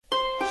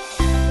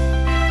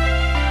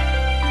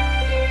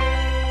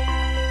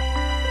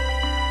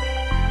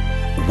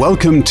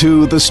Welcome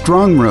to The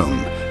Strong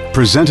Room,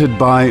 presented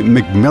by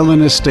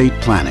MacMillan Estate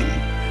Planning.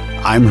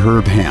 I'm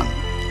Herb Ham.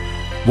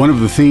 One of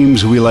the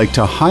themes we like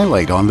to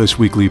highlight on this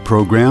weekly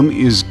program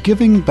is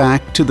giving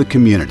back to the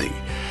community.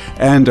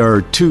 And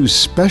our two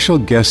special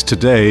guests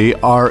today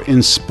are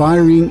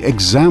inspiring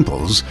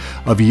examples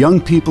of young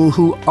people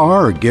who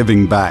are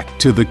giving back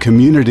to the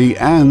community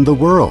and the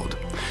world.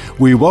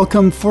 We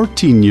welcome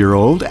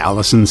 14-year-old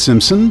Allison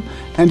Simpson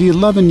and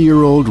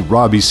 11-year-old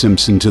Robbie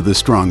Simpson to the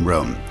Strong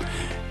Room.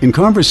 In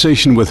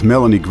conversation with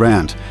Melanie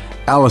Grant,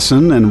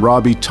 Allison and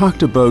Robbie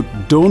talked about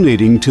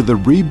donating to the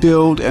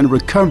rebuild and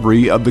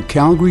recovery of the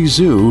Calgary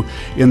Zoo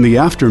in the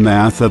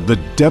aftermath of the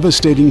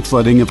devastating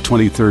flooding of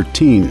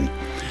 2013.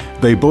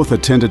 They both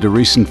attended a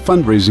recent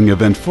fundraising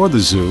event for the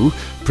zoo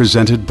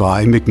presented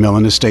by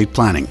MacMillan Estate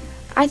Planning.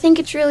 I think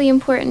it's really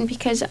important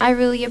because I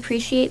really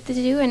appreciate the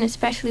zoo, and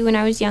especially when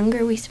I was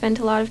younger, we spent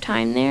a lot of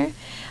time there.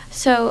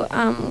 So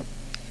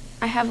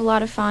I have a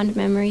lot of fond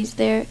memories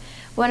there.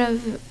 One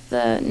of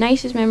the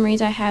nicest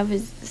memories I have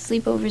is the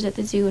sleepovers at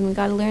the zoo, and we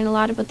got to learn a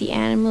lot about the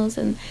animals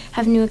and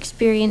have new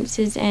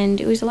experiences, and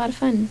it was a lot of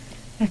fun.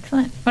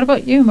 Excellent. What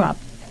about you, Rob?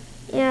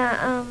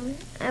 Yeah,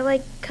 I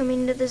like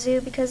coming to the zoo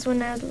because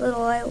when I was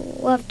little, I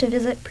loved to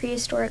visit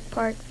Prehistoric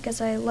Park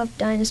because I loved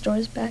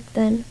dinosaurs back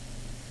then.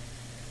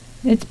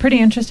 It's pretty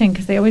interesting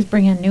because they always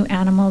bring in new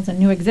animals and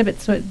new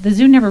exhibits, so the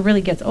zoo never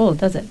really gets old,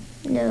 does it?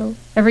 No.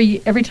 Every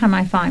time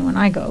I find when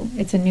I go,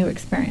 it's a new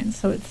experience.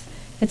 So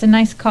it's a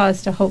nice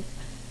cause to hope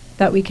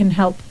that we can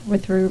help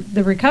with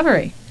the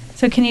recovery.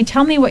 So can you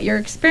tell me what your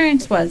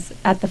experience was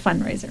at the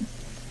fundraiser?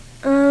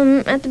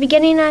 At the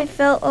beginning, I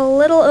felt a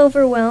little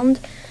overwhelmed,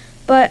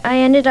 but I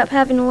ended up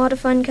having a lot of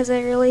fun because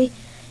I really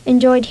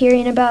enjoyed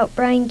hearing about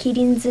Brian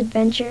Keating's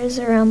adventures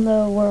around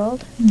the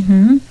world.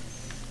 Mm-hmm.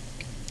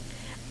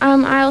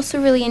 I also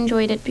really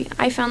enjoyed it.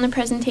 I found the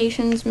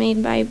presentations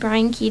made by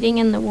Brian Keating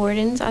and the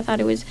wardens. I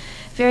thought it was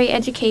very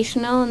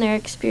educational, and their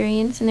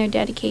experience and their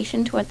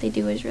dedication to what they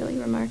do is really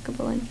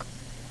remarkable. And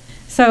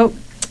so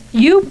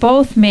you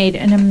both made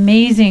an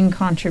amazing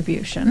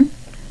contribution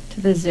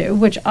to the zoo,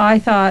 which I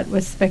thought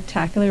was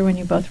spectacular when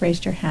you both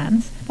raised your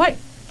hands. What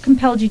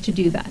compelled you to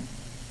do that?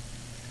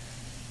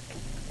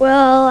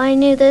 Well, I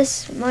knew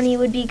this money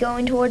would be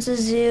going towards the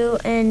zoo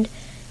and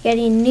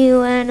getting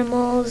new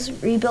animals,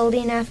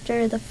 rebuilding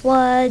after the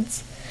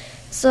floods.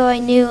 So I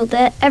knew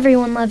that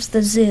everyone loves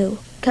the zoo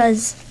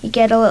because you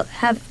get to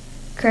have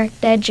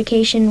correct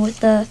education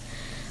with the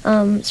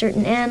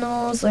certain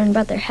animals, learn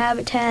about their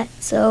habitat.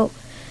 So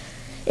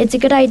it's a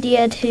good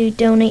idea to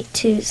donate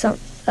to some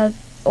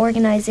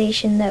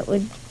organization that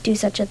would do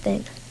such a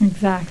thing.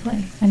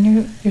 Exactly.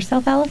 And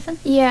yourself, Allison?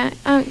 yeah,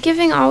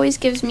 giving always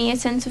gives me a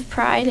sense of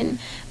pride,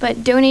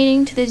 but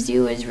donating to the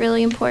zoo is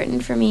really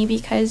important for me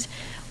because,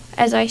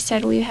 as I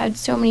said, we had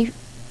so many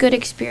good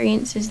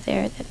experiences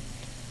there that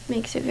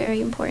makes it very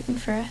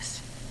important for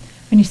us.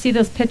 When you see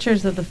those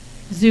pictures of the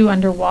zoo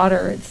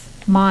underwater, it's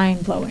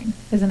mind-blowing,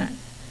 isn't it?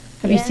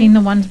 Have you seen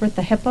the ones with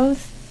the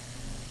hippos?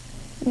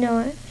 No,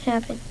 I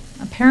haven't.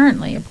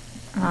 Apparently,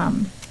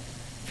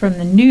 from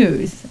the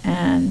news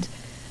and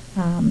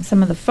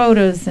some of the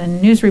photos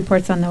and news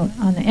reports on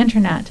the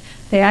internet,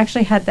 they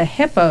actually had the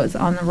hippos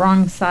on the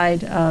wrong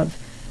side of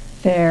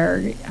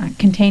their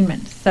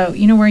containment. So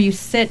you know where you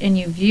sit and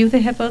you view the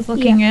hippos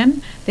looking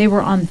in? They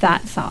were on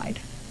that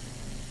side.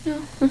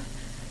 Oh.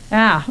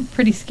 Ah,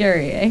 pretty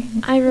scary, eh?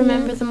 I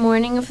remember the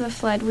morning of the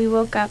flood, we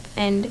woke up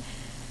and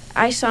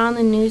I saw on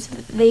the news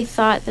that they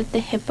thought that the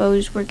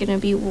hippos were going to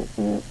be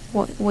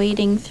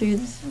wading through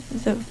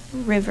the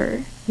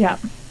river. Yeah.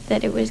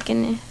 That there's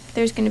going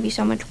to be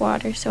so much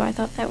water, so I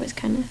thought that was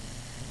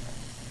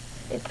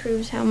it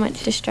proves how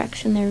much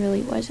destruction there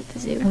really was at the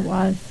zoo. It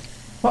was.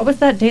 What was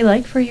that day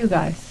like for you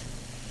guys?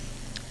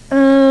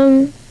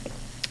 A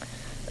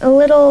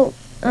little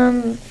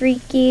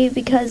freaky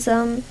because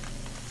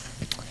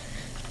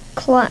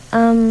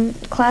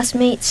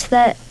classmates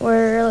that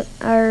are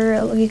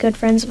really good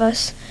friends of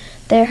us,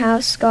 their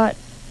house got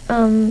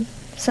some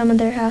of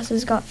their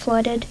houses got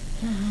flooded,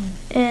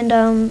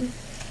 and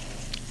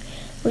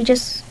we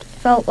just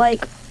felt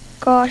like,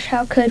 gosh,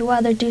 how could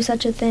weather do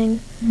such a thing?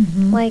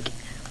 Mm-hmm. Like,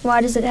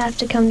 why does it have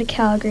to come to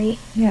Calgary?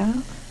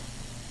 Yeah.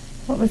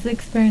 What was the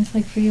experience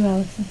like for you,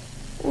 Allison?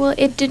 Well,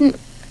 it didn't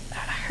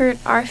hurt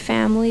our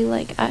family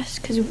like us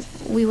because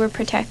we were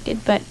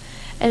protected, but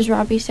as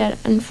Robbie said,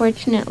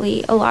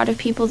 unfortunately, a lot of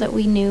people that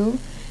we knew,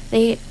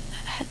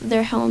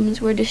 their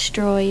homes were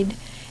destroyed,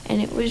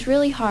 and it was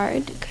really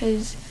hard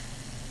because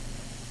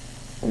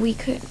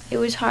it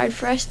was hard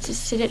for us to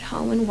sit at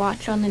home and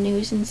watch on the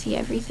news and see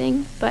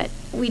everything, but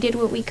we did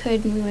what we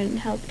could, and we went and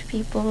helped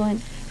people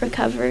and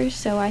recover,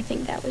 so I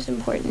think that was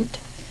important.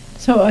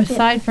 So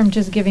aside from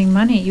just giving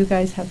money, you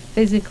guys have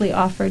physically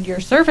offered your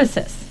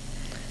services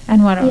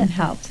and went out and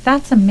helped.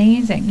 That's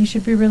amazing. You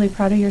should be really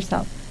proud of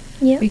yourself.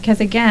 Yeah. Because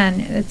again,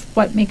 it's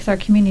what makes our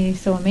community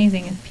so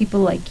amazing. And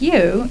people like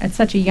you, at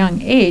such a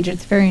young age,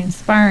 it's very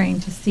inspiring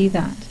to see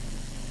that.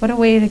 What a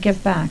way to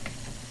give back.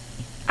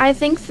 I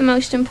think the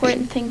most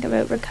important thing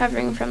about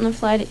recovering from the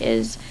flood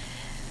is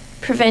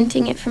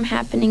preventing it from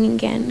happening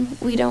again.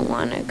 We don't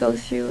want to go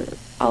through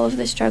all of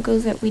the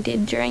struggles that we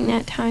did during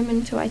that time,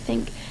 and so I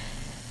think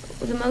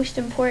the most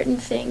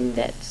important thing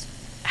that's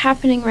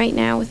happening right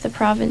now with the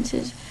province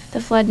is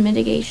the flood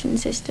mitigation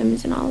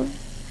systems and all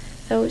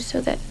of those,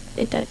 so that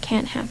it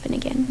can't happen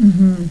again.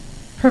 Mm-hmm.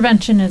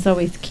 Prevention is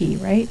always key,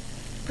 right?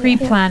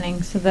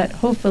 Pre-planning, so that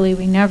hopefully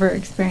we never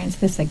experience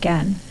this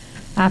again.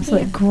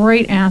 Absolutely. Yeah.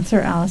 Great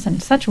answer, Allison.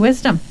 Such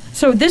wisdom.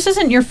 So this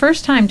isn't your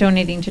first time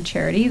donating to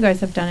charity. You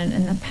guys have done it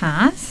in the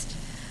past.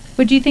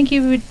 Would you think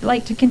you would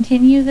like to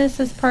continue this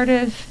as part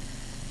of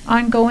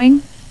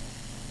ongoing?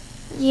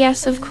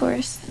 Yes, of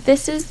course.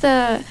 This is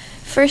the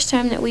first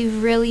time that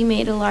we've really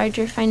made a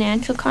larger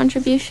financial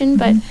contribution,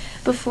 but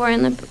before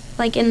in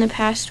the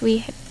past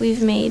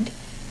we've made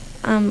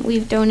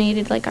we've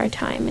donated like our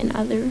time and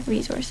other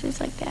resources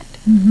like that.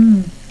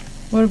 Mm-hmm.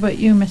 What about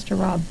you, Mr.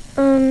 Rob?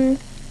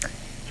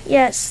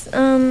 Yes,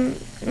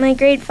 my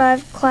grade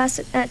 5 class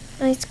at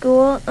my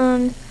school,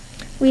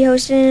 we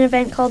hosted an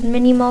event called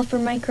Mini Mall for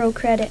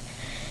Microcredit.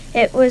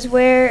 It was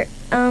where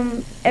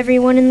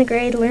everyone in the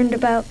grade learned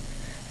about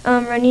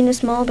running a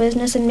small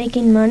business and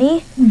making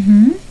money.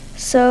 Mm-hmm.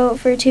 So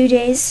for 2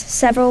 days,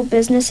 several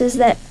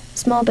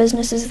small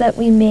businesses that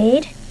we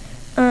made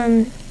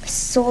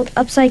sold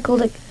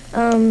upcycled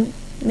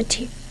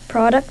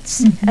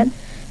products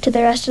to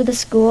the rest of the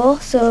school.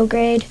 So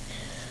grade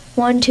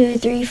 1, 2,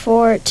 3,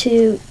 4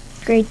 to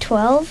grade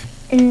 12.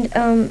 And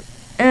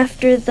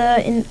after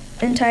the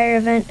entire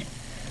event,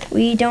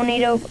 we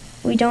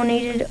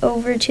donated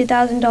over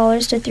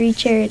 $2,000 to 3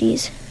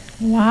 charities.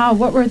 Wow,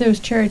 what were those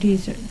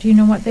charities? Do you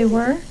know what they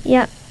were?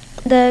 Yeah,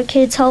 the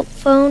Kids Help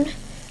Phone,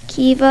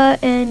 Kiva,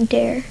 and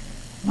Dare.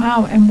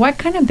 Wow, and what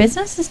kind of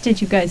businesses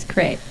did you guys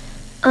create?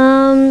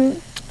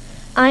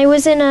 I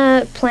was in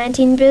a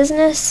planting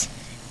business,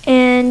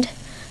 and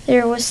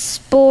there was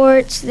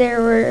sports, there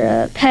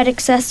were pet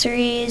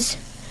accessories,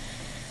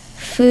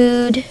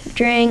 food,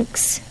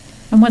 drinks.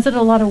 And was it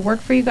a lot of work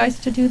for you guys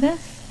to do this?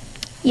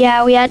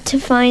 Yeah, we had to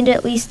find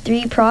at least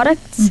 3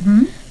 products,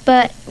 Mm-hmm.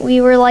 but we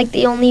were like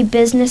the only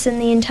business in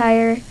the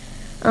entire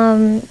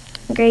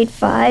grade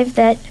 5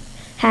 that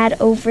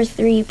had over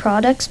 3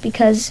 products,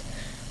 because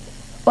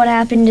what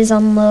happened is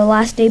on the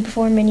last day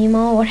before Mini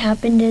Mall, what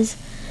happened is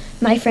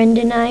my friend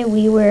and I,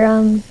 we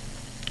were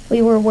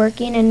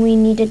working and we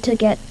needed to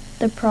get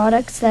the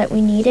products that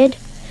we needed.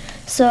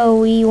 So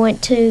we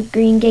went to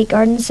Green Gate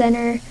Garden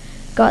Center,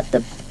 got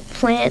the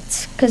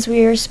plants, because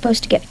we were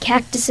supposed to get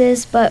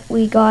cactuses, but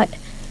we got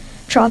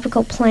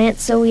tropical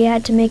plants, so we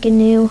had to make a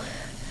new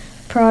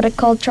product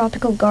called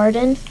Tropical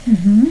Garden.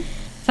 Mm-hmm.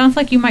 Sounds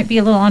like you might be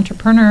a little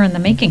entrepreneur in the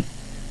making.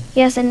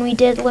 Yes, and we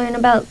did learn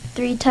about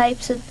 3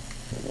 types of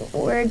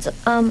words,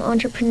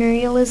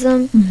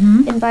 entrepreneurialism,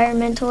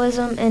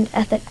 environmentalism, and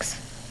ethics.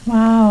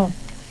 Wow,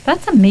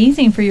 that's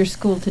amazing for your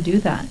school to do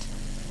that.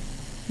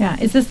 Yeah,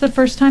 is this the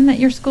first time that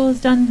your school has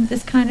done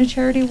this kind of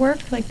charity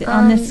work, like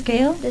on this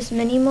scale? This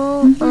Mini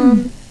Mall?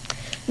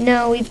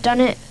 No, we've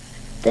done it,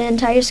 the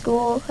entire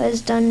school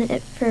has done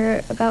it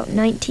for about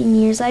 19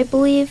 years, I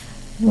believe.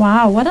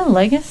 Wow, what a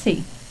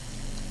legacy.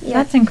 Yeah.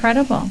 That's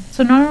incredible.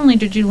 So not only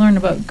did you learn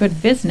about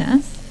good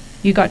business,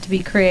 you got to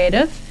be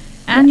creative,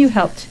 and you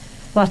helped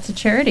lots of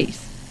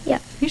charities. Yeah.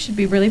 You should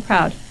be really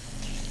proud.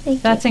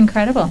 Thank That's you.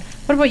 incredible.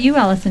 What about you,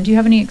 Allison? Do you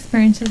have any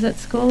experiences at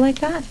school like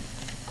that?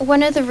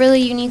 One of the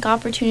really unique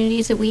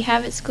opportunities that we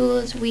have at school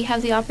is we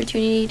have the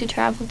opportunity to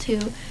travel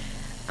to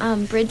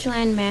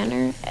Bridgeland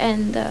Manor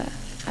and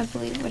I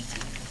believe what's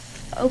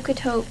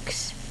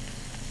Okotoks.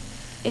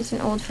 It's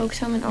an old folks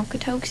home in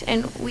Okotoks,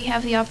 and we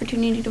have the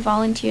opportunity to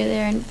volunteer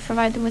there and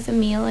provide them with a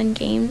meal and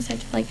games.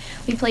 Such like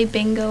we play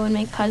bingo and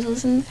make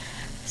puzzles and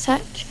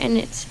such, and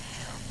it's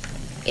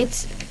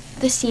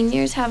the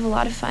seniors have a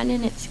lot of fun,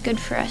 and it's good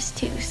for us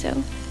too.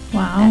 So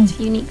Wow. that's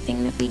a unique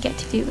thing that we get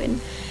to do.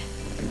 And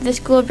the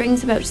school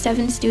brings about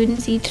 7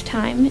 students each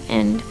time,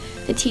 and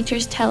the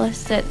teachers tell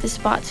us that the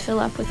spots fill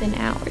up within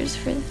hours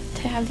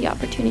to have the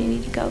opportunity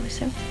to go.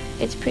 So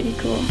it's pretty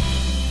cool.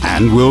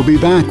 And we'll be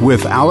back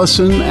with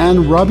Allison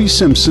and Robbie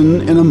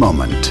Simpson in a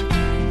moment.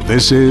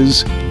 This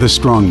is The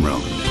Strong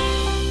Room.